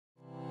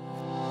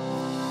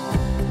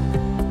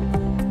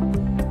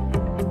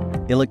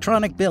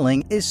Electronic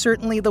billing is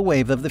certainly the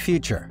wave of the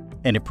future,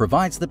 and it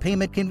provides the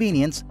payment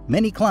convenience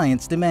many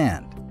clients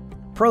demand.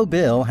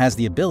 Probill has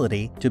the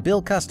ability to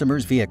bill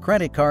customers via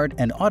credit card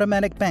and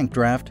automatic bank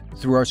draft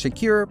through our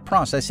secure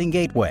processing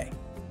gateway.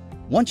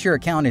 Once your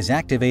account is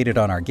activated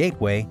on our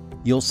gateway,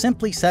 you'll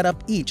simply set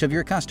up each of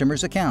your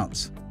customers'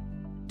 accounts.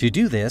 To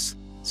do this,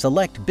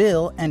 select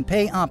Bill and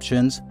Pay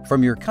options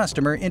from your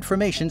customer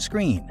information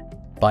screen.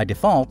 By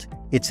default,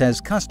 it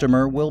says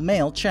Customer will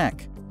mail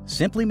check,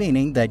 simply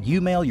meaning that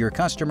you mail your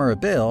customer a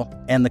bill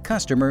and the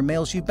customer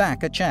mails you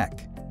back a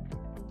check.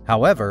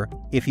 However,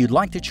 if you'd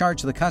like to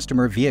charge the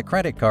customer via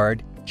credit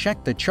card,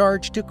 check the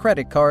Charge to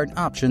Credit Card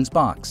options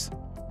box.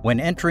 When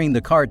entering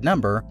the card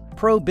number,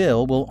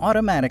 Probill will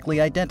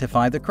automatically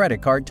identify the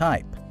credit card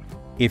type.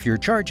 If you're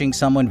charging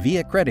someone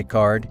via credit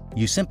card,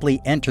 you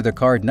simply enter the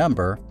card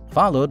number,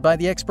 followed by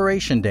the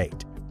expiration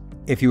date.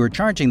 If you are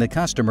charging the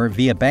customer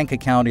via bank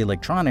account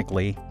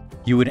electronically,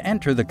 you would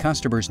enter the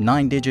customer's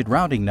 9-digit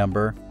routing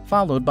number,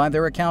 followed by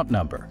their account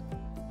number.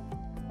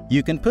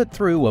 You can put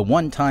through a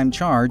one-time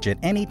charge at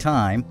any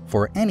time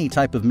for any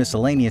type of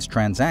miscellaneous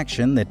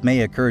transaction that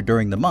may occur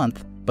during the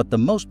month, but the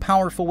most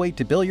powerful way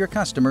to bill your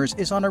customers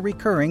is on a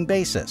recurring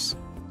basis.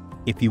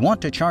 If you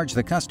want to charge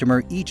the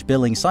customer each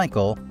billing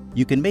cycle,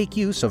 you can make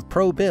use of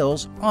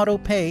Probill's Auto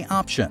Pay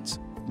options,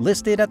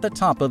 listed at the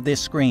top of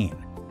this screen.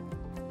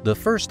 The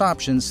first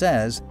option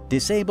says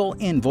Disable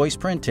Invoice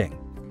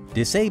Printing.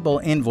 Disable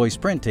invoice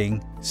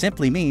printing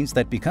simply means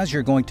that because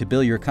you're going to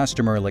bill your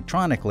customer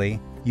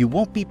electronically, you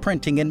won't be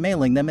printing and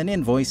mailing them an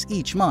invoice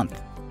each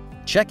month.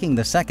 Checking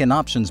the second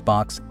options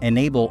box,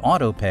 Enable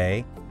Auto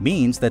Pay,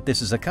 means that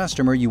this is a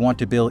customer you want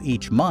to bill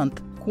each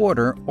month,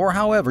 quarter, or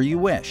however you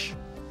wish.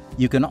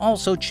 You can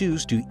also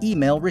choose to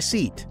email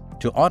receipt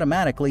to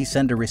automatically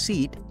send a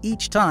receipt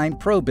each time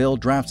Probill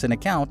drafts an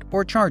account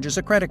or charges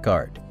a credit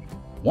card.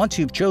 Once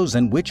you've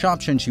chosen which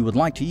options you would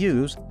like to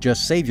use,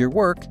 just save your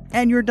work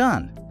and you're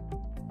done.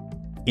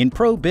 In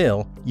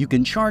Probill, you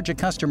can charge a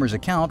customer's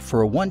account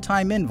for a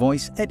one-time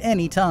invoice at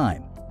any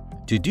time.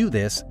 To do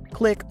this,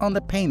 click on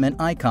the payment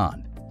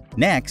icon.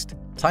 Next,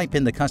 type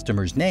in the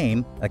customer's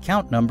name,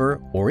 account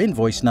number, or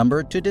invoice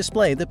number to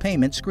display the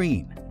payment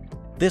screen.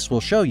 This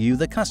will show you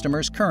the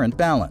customer's current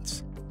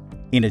balance.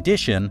 In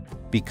addition,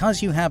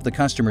 because you have the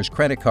customer's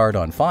credit card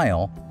on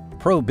file,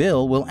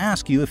 Probill will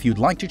ask you if you'd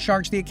like to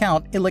charge the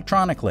account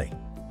electronically.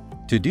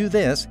 To do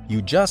this,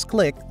 you just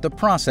click the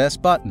Process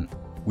button.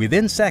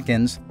 Within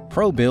seconds,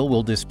 Probill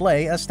will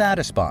display a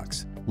status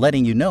box,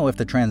 letting you know if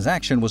the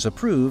transaction was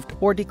approved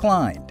or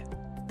declined.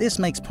 This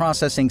makes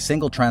processing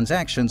single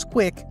transactions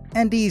quick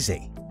and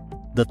easy.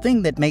 The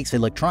thing that makes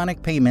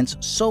electronic payments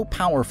so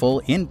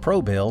powerful in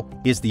Probill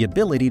is the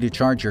ability to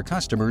charge your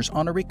customers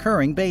on a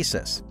recurring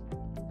basis.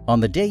 On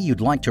the day you'd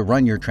like to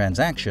run your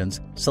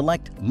transactions,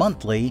 select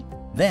Monthly,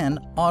 then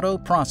Auto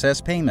Process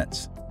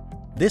Payments.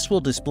 This will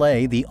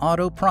display the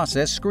Auto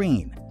Process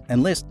screen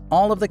and list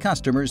all of the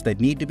customers that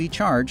need to be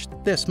charged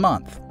this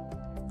month.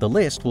 The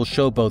list will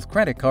show both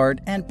credit card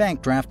and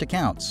bank draft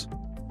accounts.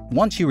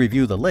 Once you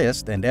review the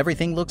list and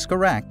everything looks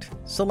correct,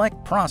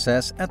 select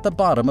Process at the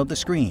bottom of the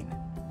screen.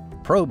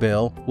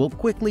 Probill will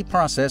quickly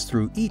process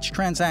through each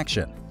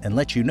transaction and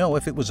let you know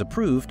if it was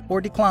approved or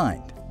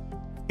declined.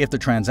 If the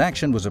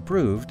transaction was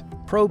approved,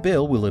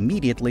 Probill will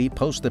immediately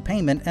post the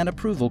payment and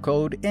approval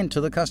code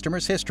into the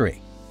customer's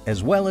history,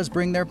 as well as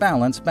bring their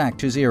balance back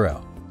to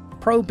zero.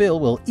 Probill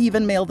will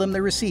even mail them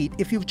the receipt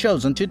if you've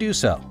chosen to do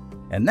so.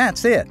 And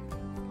that's it!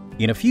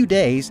 In a few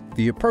days,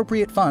 the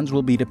appropriate funds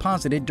will be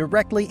deposited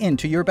directly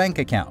into your bank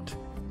account.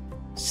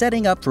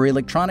 Setting up for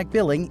electronic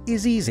billing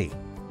is easy.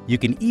 You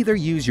can either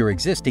use your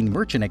existing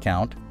merchant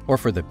account, or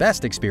for the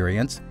best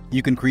experience,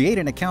 you can create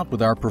an account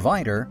with our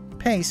provider,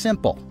 Pay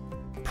Simple.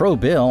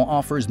 Probill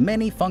offers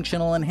many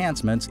functional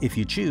enhancements if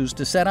you choose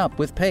to set up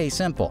with Pay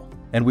Simple,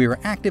 and we are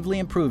actively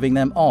improving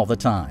them all the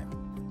time.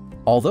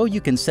 Although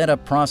you can set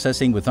up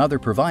processing with other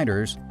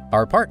providers,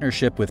 our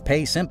partnership with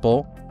Pay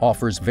Simple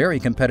offers very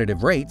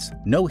competitive rates,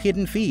 no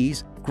hidden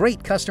fees,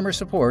 great customer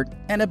support,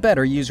 and a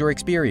better user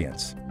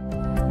experience.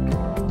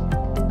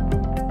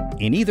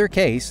 In either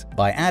case,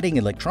 by adding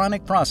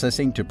electronic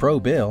processing to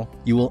Probill,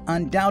 you will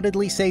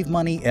undoubtedly save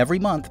money every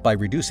month by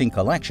reducing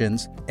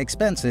collections,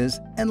 expenses,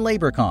 and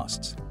labor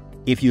costs.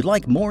 If you'd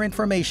like more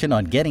information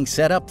on getting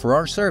set up for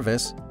our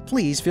service,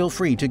 please feel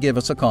free to give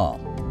us a call.